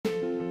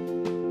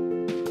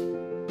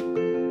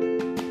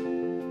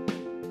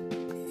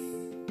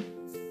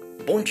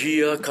Bom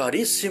dia,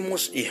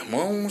 caríssimos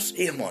irmãos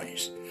e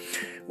irmãs.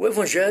 O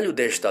Evangelho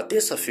desta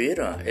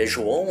terça-feira é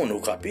João,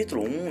 no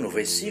capítulo 1, no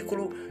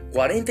versículo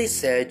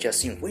 47 a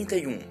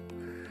 51.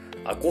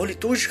 A cor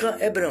litúrgica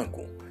é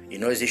branco e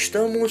nós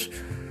estamos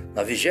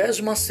na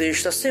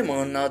 26ª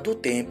semana do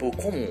tempo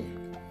comum.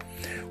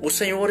 O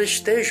Senhor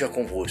esteja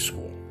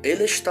convosco,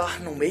 Ele está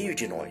no meio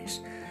de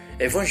nós.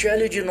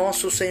 Evangelho de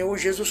nosso Senhor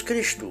Jesus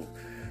Cristo,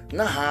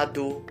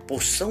 narrado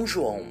por São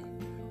João.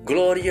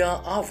 Glória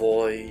a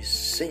vós,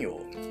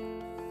 Senhor.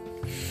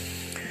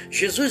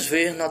 Jesus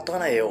vê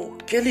Natanael,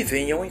 que ele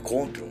vem ao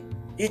encontro,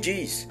 e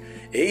diz: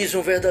 Eis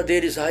um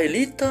verdadeiro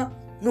israelita,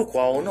 no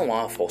qual não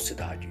há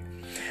falsidade.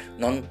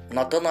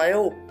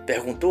 Natanael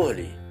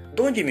perguntou-lhe: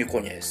 De onde me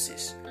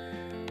conheces?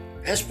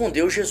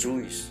 Respondeu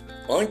Jesus: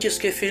 Antes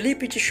que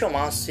Filipe te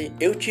chamasse,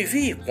 eu te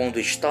vi quando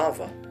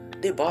estava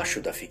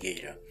debaixo da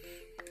figueira.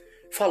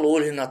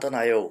 Falou-lhe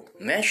Natanael: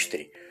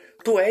 Mestre,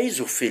 tu és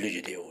o Filho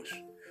de Deus.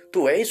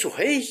 Tu és o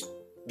rei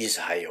de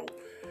Israel.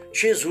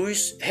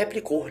 Jesus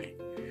replicou-lhe: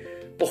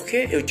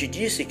 Porque eu te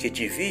disse que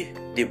te vi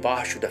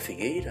debaixo da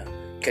figueira,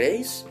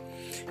 crês?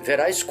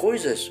 Verás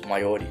coisas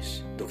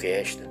maiores do que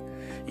esta.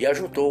 E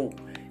ajuntou: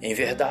 em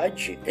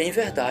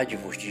verdade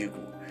vos digo,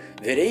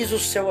 vereis o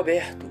céu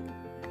aberto,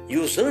 e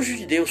os anjos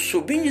de Deus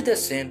subindo e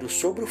descendo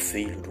sobre o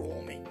Filho do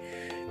Homem.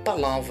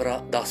 Palavra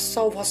da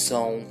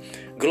salvação,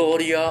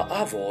 glória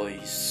a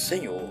vós,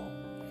 Senhor.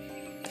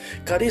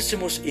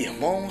 Caríssimos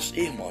irmãos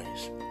e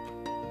irmãs,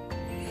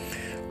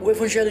 o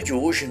Evangelho de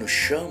hoje nos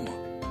chama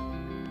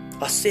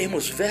a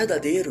sermos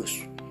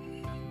verdadeiros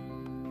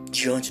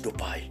diante do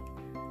Pai,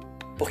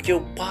 porque o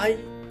Pai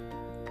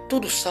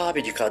tudo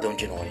sabe de cada um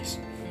de nós.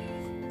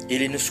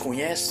 Ele nos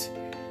conhece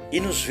e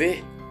nos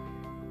vê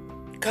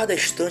cada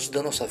instante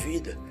da nossa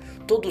vida,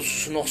 todos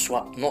os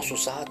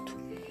nossos atos,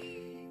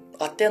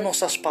 até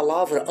nossas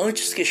palavras,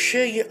 antes que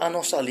chegue à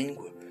nossa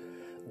língua.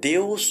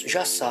 Deus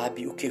já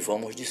sabe o que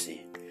vamos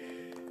dizer.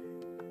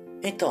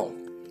 Então,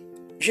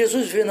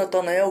 Jesus vê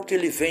Natanael, que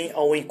ele vem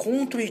ao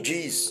encontro e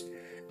diz: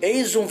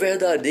 Eis um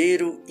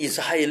verdadeiro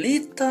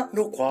israelita,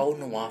 no qual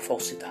não há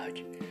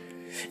falsidade.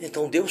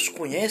 Então Deus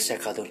conhece a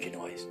cada um de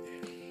nós.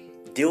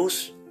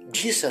 Deus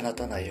disse a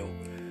Natanael: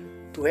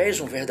 Tu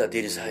és um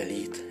verdadeiro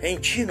israelita, em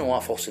ti não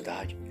há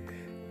falsidade.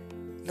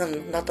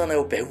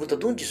 Natanael pergunta: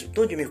 De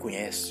onde me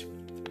conhece?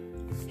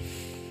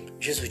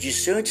 Jesus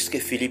disse: Antes que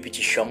Filipe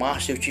te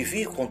chamasse, eu te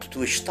vi quando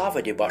tu estava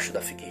debaixo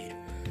da figueira.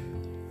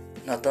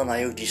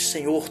 Natanael disse: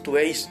 Senhor, tu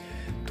és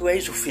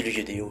o Filho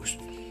de Deus,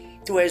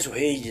 tu és o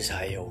rei de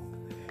Israel.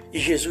 E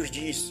Jesus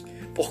diz: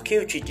 Porque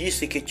eu te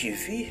disse que te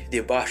vi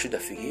debaixo da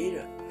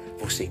figueira,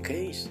 você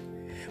crês?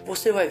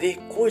 Você vai ver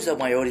coisas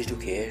maiores do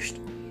que esta.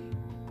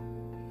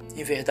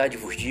 Em verdade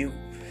vos digo,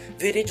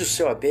 vereis o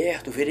céu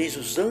aberto, vereis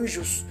os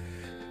anjos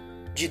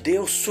de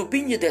Deus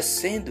subindo e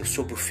descendo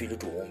sobre o Filho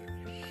do Homem.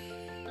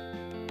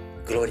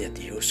 Glória a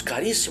Deus.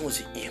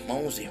 Caríssimos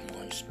irmãos e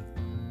irmãs,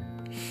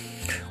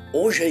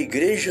 hoje a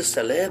igreja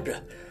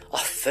celebra a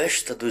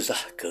festa dos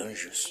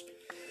arcanjos.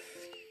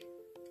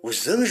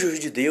 Os anjos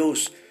de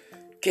Deus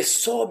que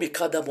sobe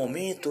cada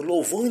momento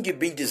louvando e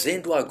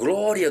bendizendo a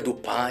glória do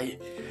Pai,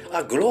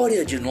 a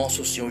glória de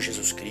nosso Senhor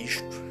Jesus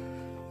Cristo.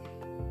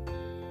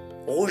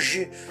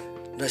 Hoje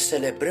nós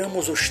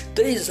celebramos os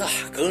 3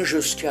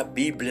 arcanjos que a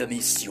Bíblia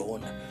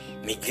menciona: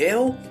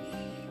 Miguel,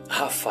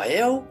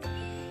 Rafael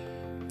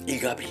e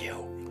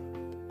Gabriel.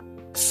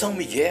 São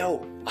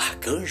Miguel,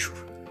 arcanjo,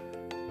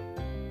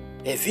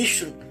 é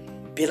visto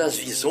pelas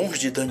visões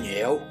de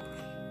Daniel.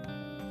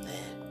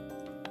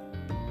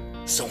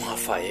 São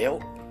Rafael,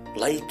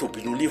 lá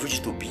no livro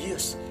de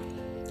Tobias,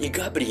 e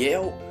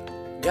Gabriel,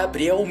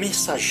 o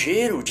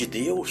mensageiro de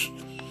Deus,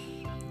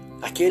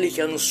 aquele que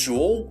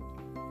anunciou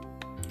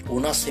o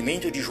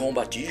nascimento de João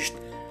Batista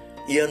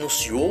e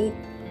anunciou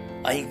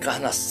a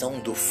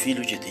encarnação do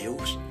Filho de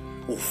Deus,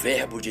 o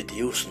Verbo de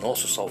Deus,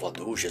 nosso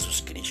Salvador,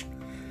 Jesus Cristo.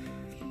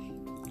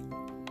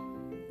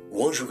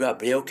 O anjo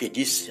Gabriel que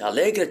disse: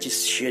 Alegra-te,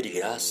 cheia de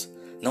graça,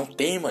 não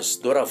temas,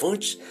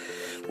 doravante,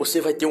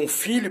 você vai ter um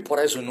filho e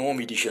porás o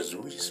nome de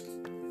Jesus.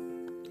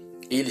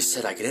 Ele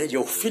será grande, é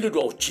o Filho do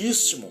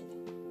Altíssimo.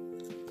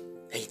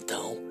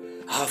 Então,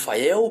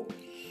 Rafael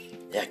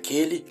é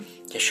aquele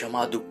que é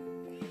chamado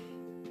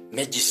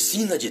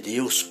medicina de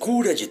Deus,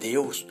 cura de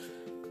Deus.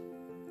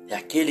 É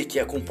aquele que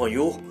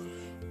acompanhou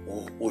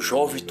o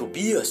jovem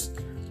Tobias,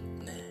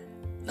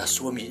 na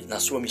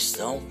sua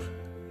missão,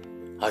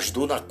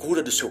 ajudou na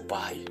cura do seu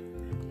pai.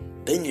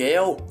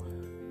 Daniel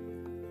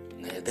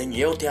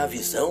tem a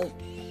visão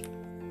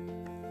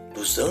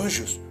dos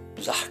anjos,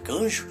 dos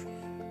arcanjos.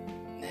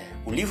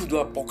 O livro do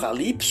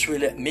Apocalipse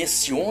ele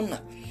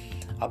menciona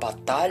a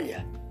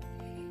batalha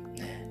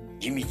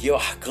de Miguel,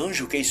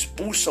 arcanjo, que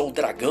expulsa o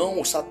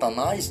dragão, o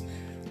Satanás,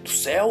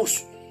 dos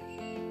céus.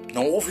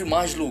 Não houve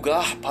mais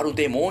lugar para o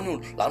demônio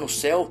lá no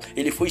céu.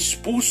 Ele foi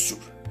expulso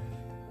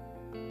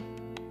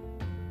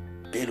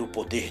pelo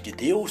poder de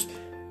Deus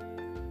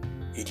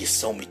e de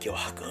São Miguel,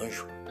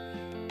 arcanjo.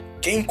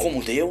 Quem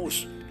como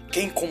Deus?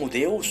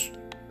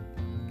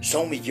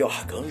 São Miguel,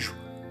 arcanjo.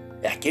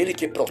 É aquele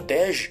que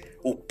protege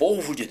o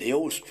povo de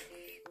Deus,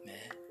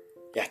 né?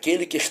 É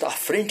aquele que está à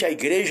frente à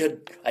igreja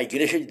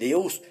de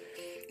Deus,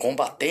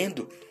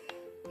 combatendo,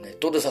 né,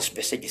 todas as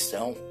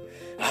perseguições.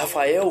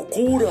 Rafael,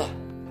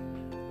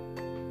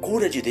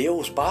 cura de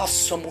Deus,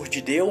 bálsamo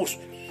de Deus.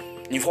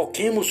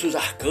 Invoquemos os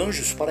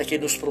arcanjos para que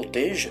nos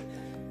proteja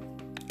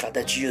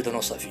cada dia da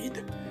nossa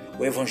vida.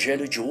 O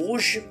Evangelho de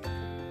hoje,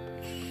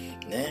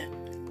 né,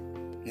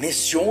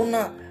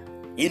 menciona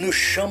e nos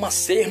chama a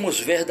sermos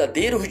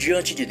verdadeiros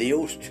diante de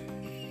Deus,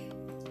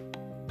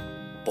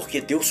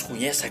 porque Deus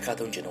conhece a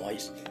cada um de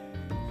nós.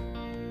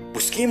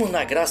 Busquemos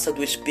na graça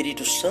do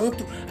Espírito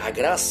Santo a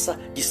graça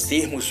de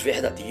sermos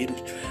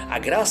verdadeiros, a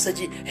graça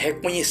de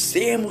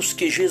reconhecermos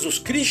que Jesus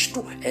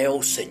Cristo é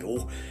o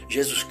Senhor,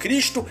 Jesus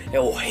Cristo é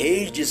o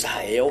Rei de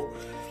Israel.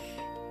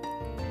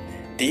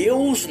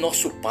 Deus,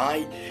 nosso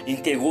Pai,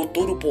 entregou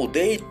todo o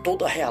poder e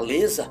toda a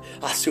realeza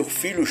a seu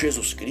Filho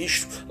Jesus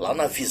Cristo, lá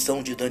na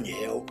visão de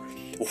Daniel.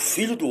 O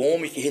Filho do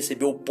homem que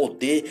recebeu o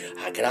poder,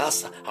 a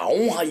graça, a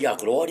honra e a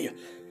glória.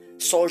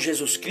 Só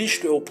Jesus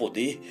Cristo é o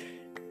poder.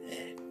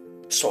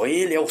 Só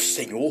Ele é o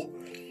Senhor.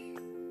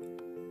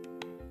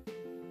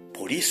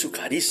 Por isso,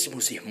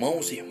 caríssimos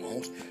irmãos e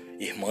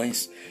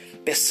irmãs,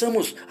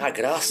 peçamos a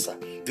graça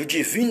do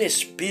Divino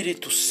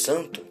Espírito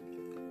Santo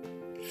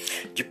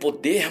de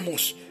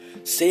podermos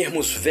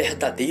sermos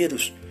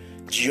verdadeiros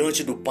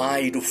diante do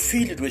Pai, do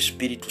Filho e do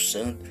Espírito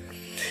Santo,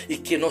 e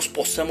que nós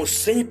possamos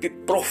sempre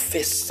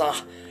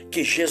professar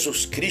que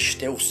Jesus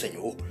Cristo é o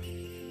Senhor.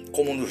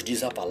 Como nos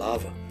diz a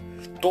palavra,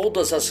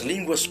 todas as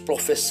línguas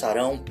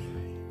professarão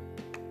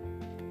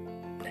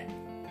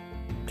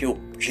que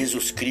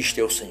Jesus Cristo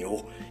é o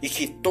Senhor, e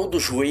que todo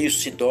joelho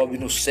se dobre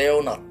no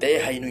céu, na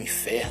terra e no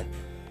inferno,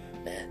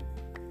 né?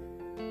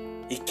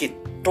 E que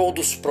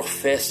todos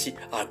professem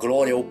a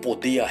glória, o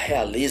poder, a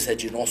realeza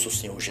de nosso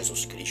Senhor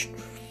Jesus Cristo.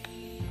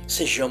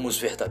 Sejamos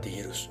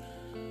verdadeiros,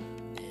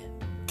 né?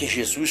 Que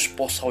Jesus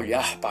possa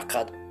olhar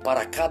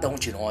para cada um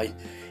de nós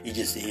e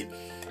dizer: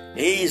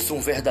 eis um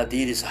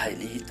verdadeiro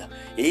israelita,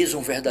 eis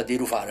um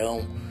verdadeiro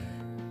varão,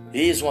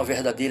 eis uma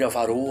verdadeira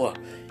varoa,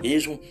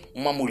 eis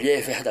uma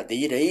mulher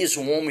verdadeira, eis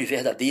um homem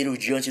verdadeiro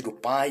diante do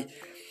Pai,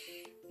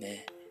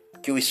 né?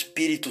 Que o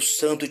Espírito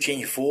Santo te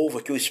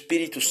envolva, que o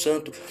Espírito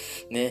Santo,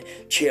 né,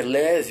 te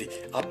eleve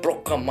a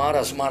proclamar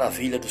as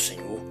maravilhas do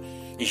Senhor.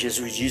 E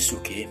Jesus disse o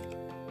quê?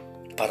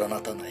 Para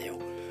Natanael: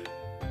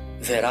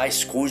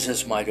 verás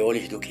coisas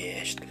maiores do que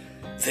esta,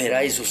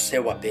 verás o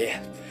céu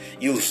aberto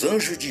e os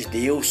anjos de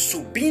Deus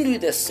subindo e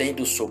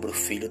descendo sobre o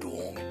Filho do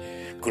Homem.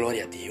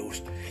 Glória a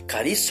Deus.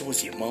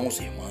 Caríssimos irmãos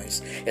e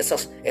irmãs,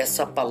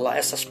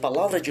 essas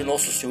palavras de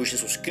nosso Senhor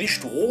Jesus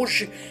Cristo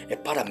hoje é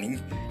para mim,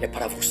 é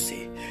para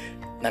você.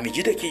 Na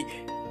medida que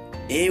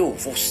eu,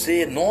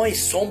 você, nós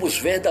somos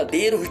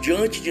verdadeiros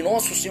diante de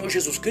nosso Senhor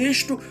Jesus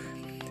Cristo,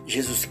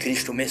 Jesus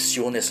Cristo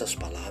menciona essas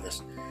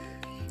palavras: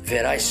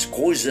 verás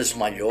coisas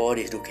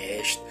maiores do que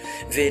esta,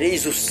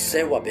 vereis o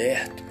céu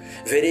aberto,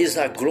 vereis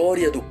a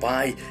glória do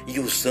Pai e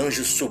os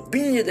anjos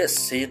subindo e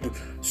descendo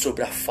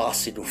sobre a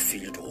face do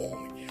Filho do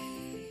Homem.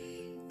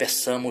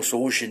 Peçamos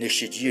hoje,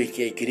 neste dia em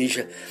que a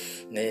igreja,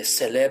 né,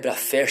 celebra a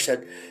festa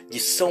de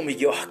São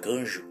Miguel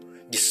Arcanjo,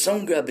 de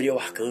São Gabriel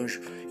Arcanjo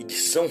e de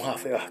São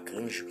Rafael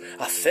Arcanjo,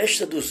 a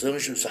festa dos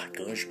anjos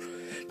arcanjos.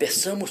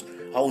 Peçamos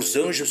aos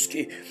anjos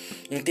que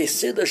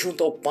interceda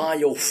junto ao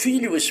Pai, ao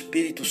Filho e ao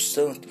Espírito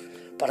Santo,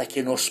 para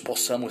que nós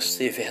possamos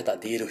ser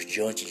verdadeiros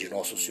diante de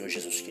nosso Senhor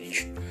Jesus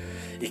Cristo,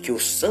 e que o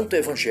Santo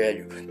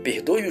Evangelho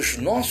perdoe os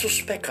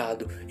nossos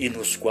pecados e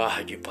nos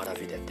guarde para a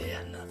vida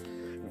eterna.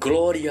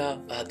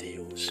 Glória a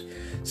Deus.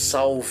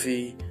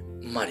 Salve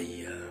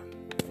Maria.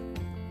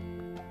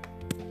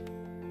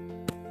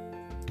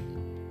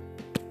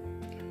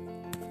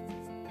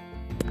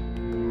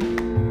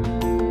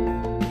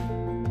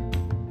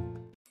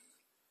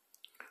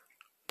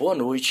 Boa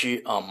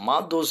noite,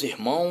 amados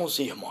irmãos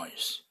e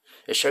irmãs.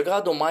 É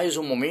chegado mais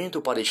um momento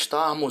para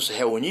estarmos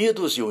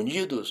reunidos e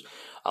unidos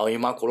ao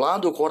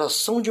Imaculado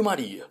Coração de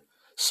Maria,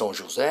 São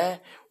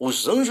José,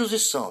 os anjos e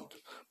santos,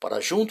 para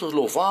juntos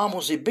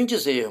louvarmos e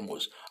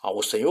bendizermos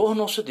ao Senhor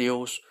nosso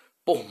Deus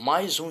por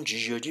mais um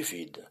dia de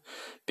vida.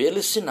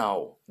 Pelo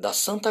sinal da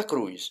Santa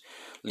Cruz,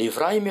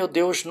 livrai, meu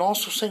Deus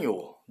nosso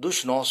Senhor,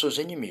 dos nossos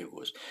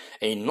inimigos.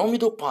 Em nome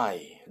do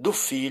Pai, do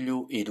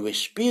Filho e do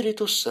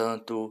Espírito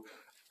Santo.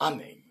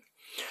 Amém.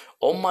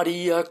 Ó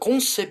Maria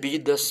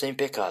concebida sem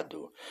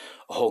pecado,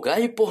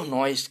 rogai por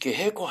nós que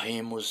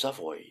recorremos a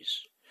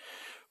vós.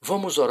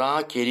 Vamos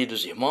orar,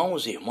 queridos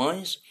irmãos e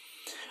irmãs,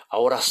 a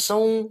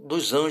oração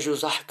dos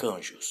anjos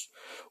arcanjos.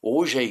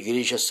 Hoje a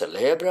igreja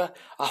celebra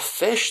a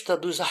festa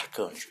dos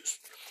arcanjos.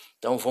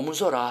 Então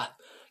vamos orar.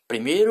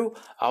 Primeiro,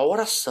 a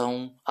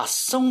oração a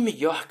São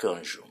Miguel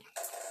Arcanjo.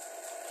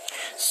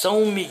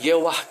 São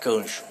Miguel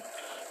Arcanjo,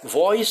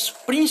 vós,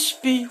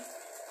 príncipe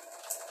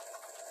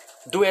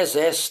do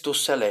exército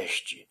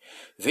celeste,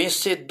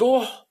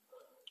 vencedor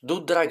do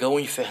dragão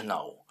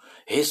infernal,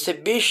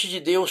 recebeste de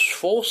Deus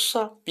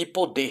força e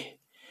poder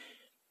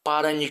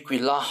para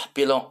aniquilar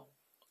pela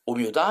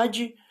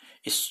humildade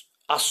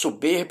a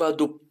soberba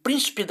do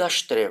príncipe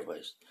das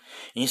trevas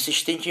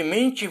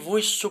insistentemente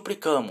vos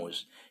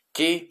suplicamos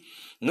que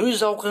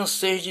nos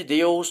alcanceis de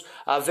Deus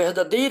a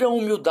verdadeira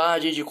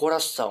humildade de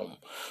coração,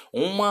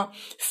 uma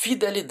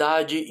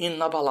fidelidade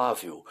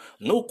inabalável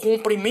no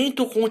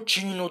cumprimento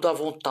contínuo da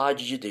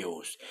vontade de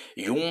Deus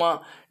e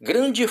uma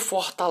grande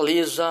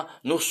fortaleza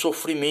no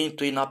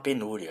sofrimento e na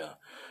penúria,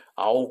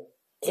 ao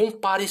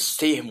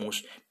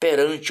comparecermos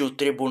perante o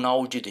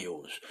tribunal de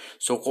Deus.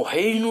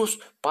 Socorrei-nos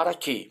para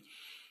que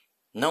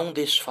não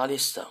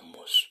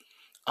desfaleçamos.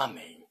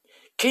 Amém.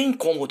 Quem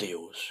como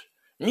Deus?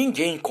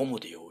 Ninguém como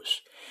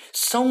Deus.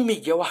 São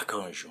Miguel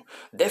Arcanjo,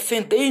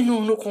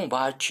 defendei-nos no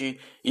combate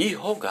e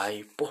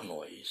rogai por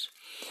nós.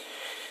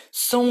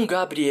 São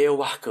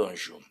Gabriel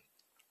Arcanjo,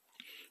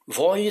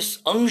 vós,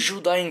 anjo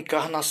da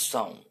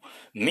encarnação,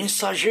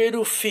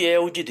 mensageiro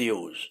fiel de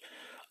Deus,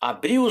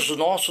 abri os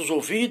nossos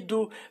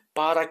ouvidos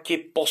para que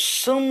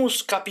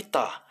possamos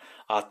captar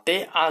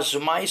até as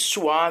mais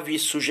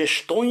suaves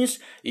sugestões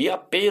e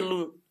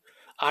apelo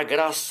à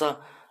graça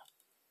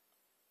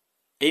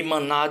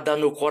emanada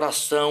no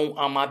coração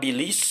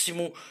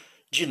amabilíssimo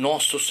de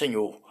nosso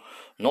Senhor.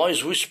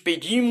 Nós vos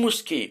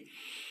pedimos que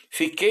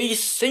fiqueis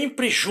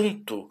sempre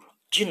junto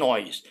de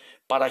nós,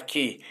 para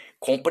que,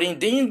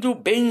 compreendendo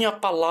bem a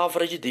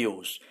palavra de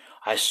Deus,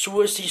 as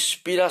suas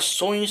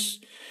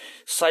inspirações,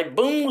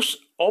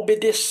 saibamos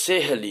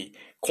obedecer-lhe,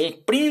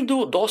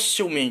 cumprindo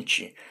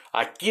docilmente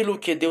aquilo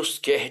que Deus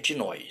quer de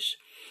nós.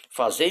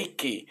 Fazei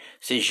que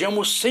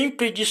sejamos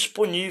sempre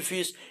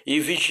disponíveis e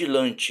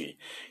vigilantes,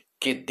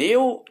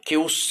 que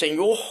o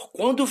Senhor,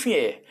 quando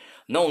vier,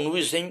 não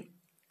nos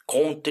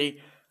encontre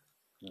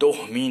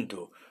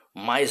dormindo,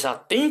 mas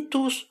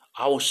atentos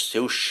ao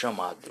seu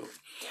chamado.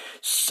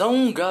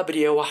 São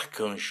Gabriel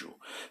Arcanjo,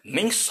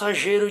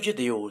 mensageiro de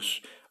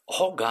Deus,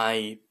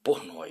 rogai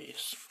por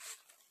nós.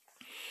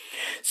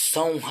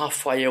 São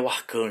Rafael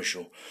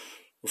Arcanjo,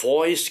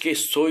 vós que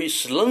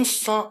sois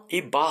lança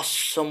e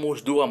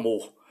bálsamos do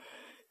amor,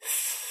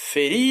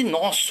 feri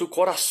nosso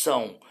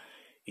coração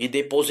e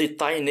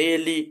depositai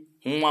nele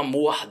um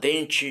amor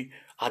ardente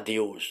a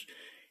Deus,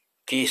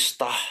 que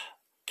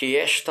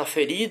esta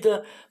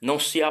ferida não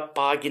se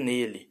apague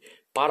nele,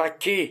 para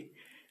que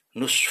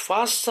nos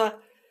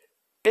faça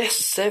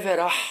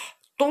perseverar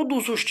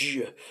todos os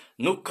dias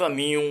no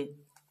caminho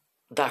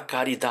da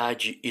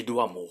caridade e do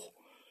amor.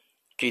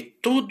 Que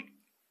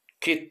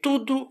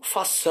tudo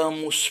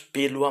façamos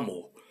pelo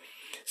amor.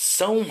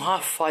 São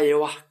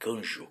Rafael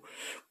Arcanjo,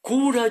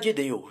 cura de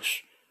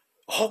Deus,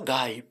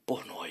 rogai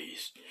por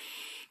nós.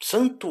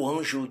 Santo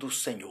anjo do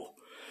Senhor,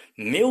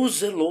 meu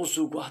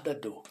zeloso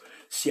guardador,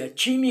 se a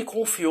ti me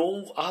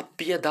confiou a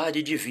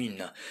piedade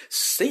divina,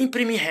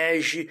 sempre me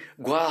rege,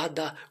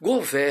 guarda,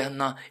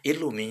 governa,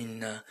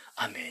 ilumina.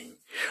 Amém.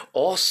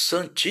 Ó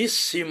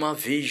Santíssima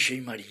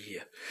Virgem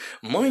Maria,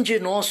 Mãe de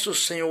nosso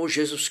Senhor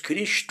Jesus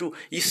Cristo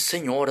e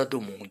Senhora do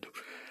mundo,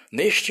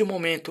 neste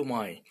momento,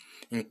 Mãe,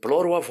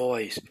 imploro a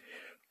vós,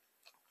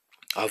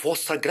 a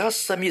vossa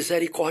graça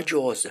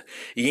misericordiosa,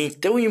 e em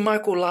teu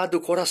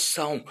imaculado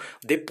coração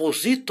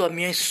deposito as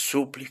minhas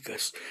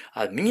súplicas,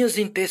 as minhas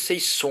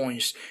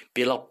intercessões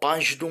pela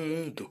paz do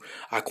mundo,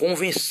 a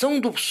convenção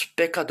dos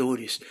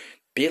pecadores,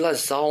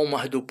 pelas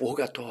almas do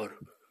purgatório,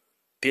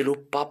 pelo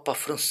Papa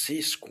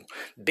Francisco,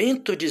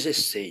 Bento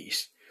XVI,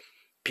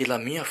 pela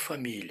minha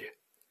família,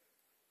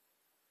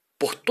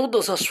 por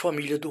todas as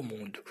famílias do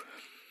mundo,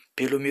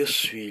 pelos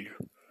meus filhos,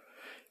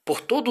 por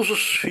todos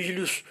os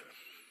filhos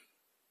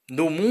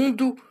no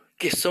mundo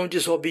que são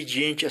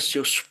desobedientes a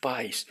seus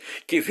pais,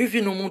 que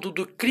vivem no mundo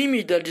do crime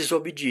e da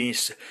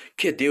desobediência.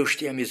 Que Deus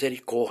tenha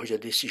misericórdia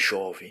desse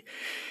jovem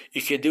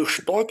e que Deus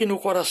toque no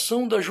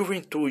coração da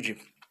juventude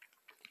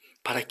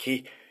para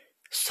que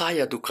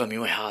saia do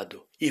caminho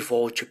errado e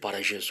volte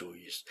para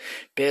Jesus.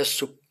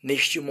 Peço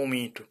neste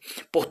momento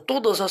por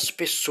todas as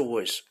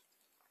pessoas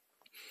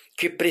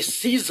que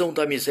precisam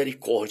da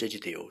misericórdia de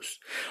Deus,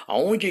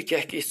 aonde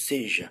quer que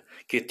seja,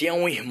 que tenha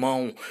um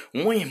irmão,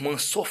 uma irmã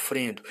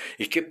sofrendo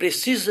e que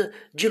precisa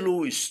de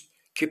luz,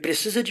 que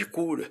precisa de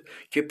cura,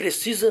 que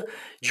precisa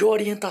de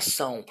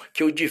orientação,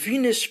 que o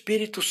Divino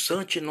Espírito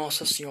Santo e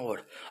Nossa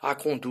Senhora a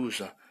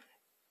conduza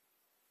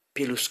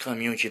pelos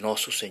caminhos de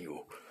nosso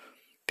Senhor.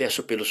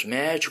 Peço pelos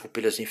médicos,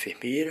 pelas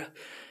enfermeiras,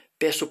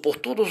 peço por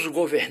todos os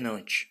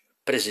governantes,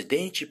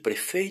 presidente,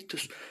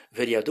 prefeitos,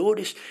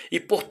 vereadores e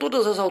por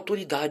todas as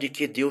autoridades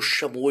que Deus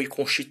chamou e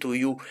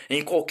constituiu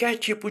em qualquer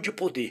tipo de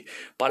poder,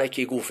 para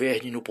que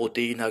governe no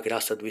poder e na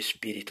graça do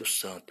Espírito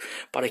Santo,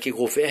 para que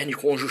governe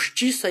com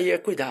justiça e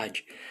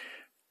equidade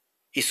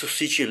e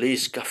suscite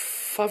leis que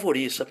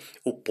favoreça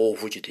o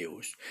povo de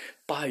Deus.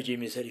 Pai de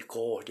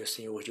misericórdia,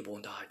 Senhor de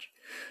bondade,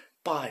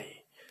 Pai,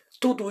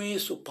 tudo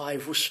isso, Pai,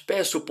 vos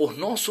peço por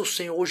nosso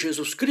Senhor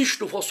Jesus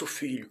Cristo, vosso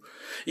Filho,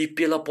 e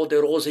pela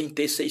poderosa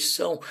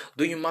intercessão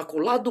do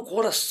Imaculado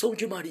Coração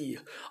de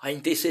Maria, a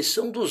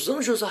intercessão dos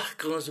anjos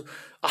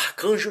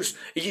arcanjos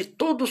e de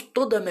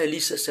toda a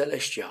milícia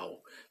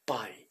celestial.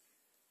 Pai,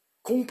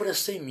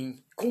 cumpra-se em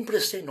mim,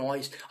 cumpra-se em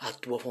nós a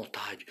tua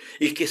vontade,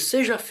 e que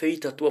seja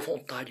feita a tua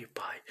vontade,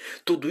 Pai.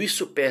 Tudo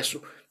isso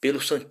peço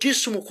pelo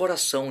Santíssimo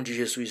Coração de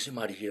Jesus e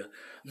Maria,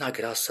 na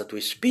graça do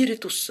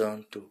Espírito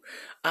Santo.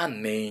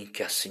 Amém,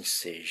 que assim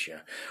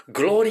seja.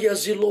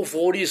 Glórias e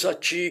louvores a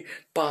ti,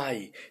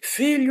 Pai,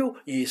 Filho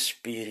e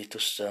Espírito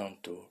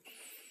Santo.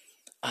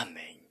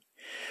 Amém.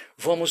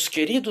 Vamos,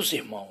 queridos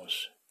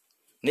irmãos,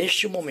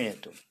 neste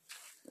momento,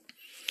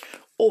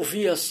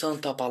 ouvir a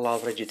santa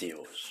palavra de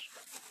Deus.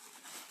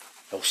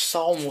 É o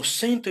Salmo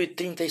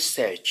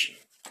 137.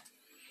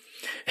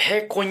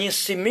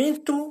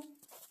 Reconhecimento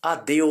a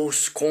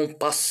Deus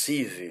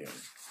compassível.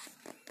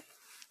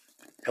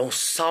 É um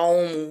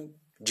salmo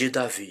de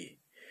Davi.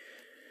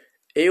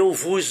 Eu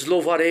vos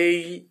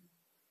louvarei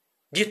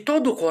de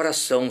todo o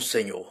coração,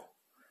 Senhor,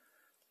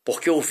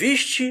 porque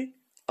ouviste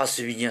as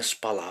minhas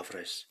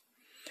palavras.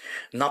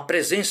 Na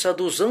presença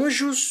dos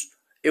anjos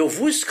eu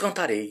vos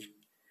cantarei.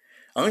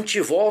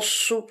 Ante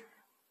vosso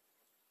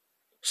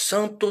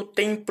santo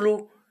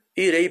templo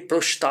irei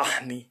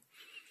prostrar-me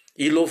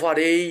e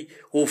louvarei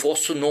o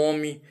vosso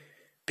nome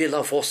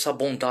pela vossa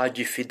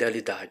bondade e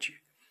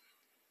fidelidade.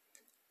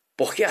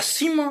 Porque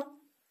acima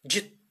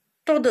de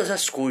todas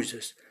as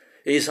coisas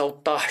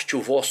exaltaste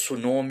o vosso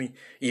nome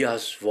e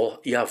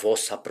a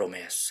vossa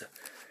promessa.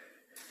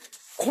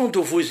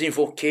 Quando vos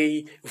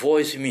invoquei,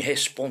 vós me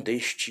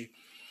respondeste,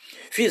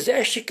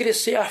 fizeste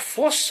crescer a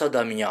força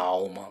da minha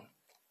alma.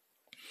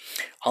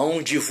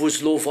 Hão de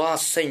vos louvar,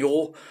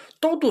 Senhor,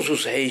 todos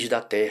os reis da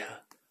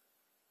terra,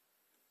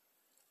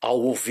 ao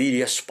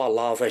ouvirem as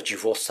palavras de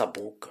vossa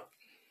boca,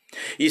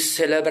 e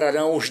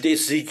celebrarão os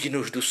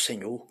desígnios do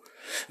Senhor.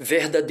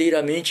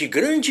 Verdadeiramente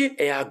grande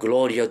é a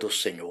glória do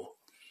Senhor.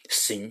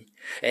 Sim,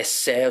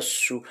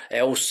 excesso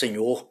é o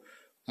Senhor,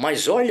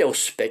 mas olha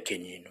os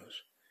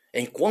pequeninos,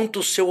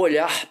 enquanto seu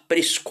olhar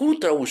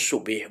prescuta os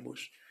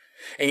soberbos.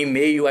 Em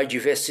meio à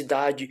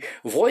adversidade,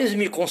 vós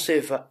me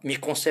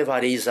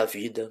conservareis a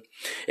vida.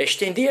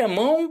 Estendei a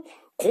mão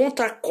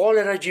contra a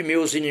cólera de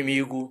meus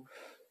inimigos.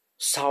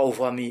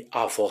 Salva-me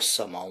a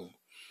vossa mão.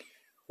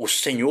 O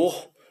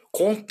Senhor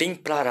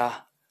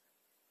contemplará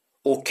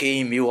o que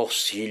em meu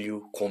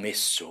auxílio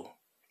começou.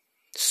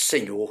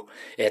 Senhor,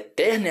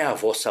 eterna é a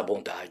vossa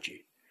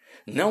bondade.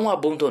 Não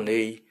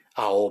abandonei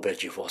a obra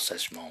de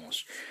vossas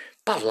mãos.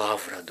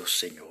 Palavra do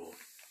Senhor.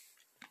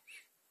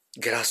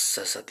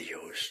 Graças a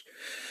Deus.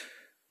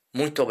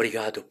 Muito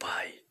obrigado,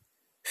 Pai,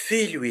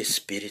 Filho e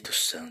Espírito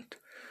Santo.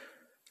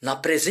 Na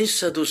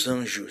presença dos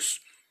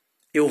anjos,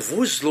 eu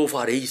vos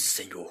louvarei,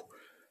 Senhor,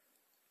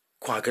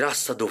 com a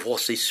graça do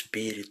vosso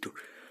Espírito,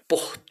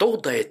 por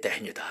toda a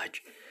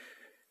eternidade.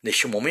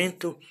 Neste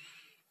momento,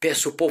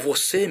 peço por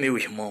você, meu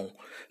irmão,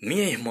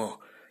 minha irmã,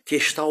 que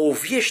está a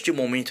ouvir este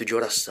momento de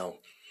oração,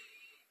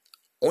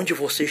 onde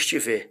você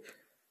estiver,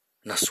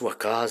 na sua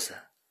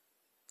casa,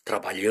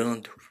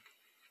 trabalhando,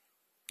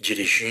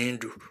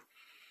 dirigindo,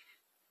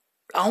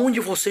 aonde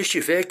você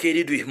estiver,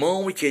 querido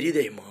irmão e querida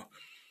irmã,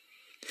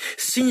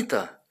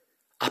 sinta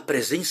a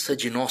presença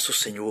de nosso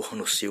Senhor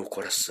no seu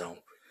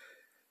coração.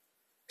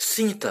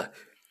 Sinta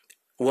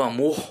o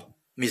amor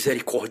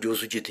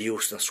misericordioso de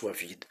Deus na sua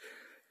vida.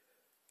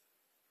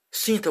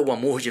 Sinta o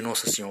amor de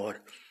Nossa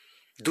Senhora,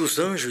 dos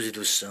anjos e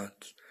dos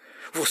santos.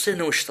 Você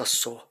não está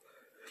só.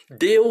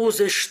 Deus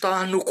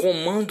está no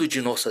comando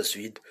de nossas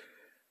vidas.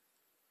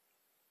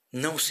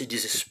 Não se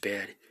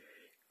desespere.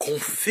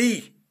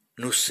 Confie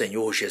no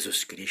Senhor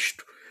Jesus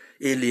Cristo.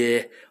 Ele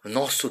é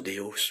nosso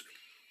Deus,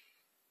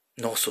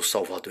 nosso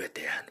Salvador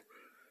eterno.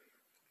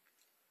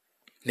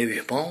 Meu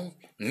irmão,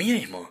 minha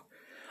irmã,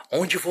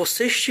 onde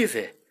você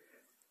estiver,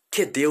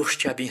 que Deus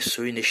te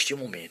abençoe neste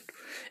momento.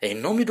 Em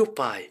nome do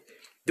Pai,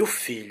 do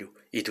Filho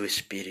e do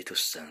Espírito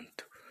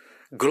Santo.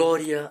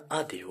 Glória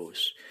a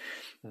Deus.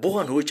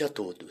 Boa noite a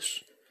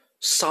todos.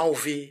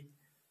 Salve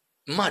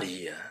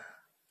Maria.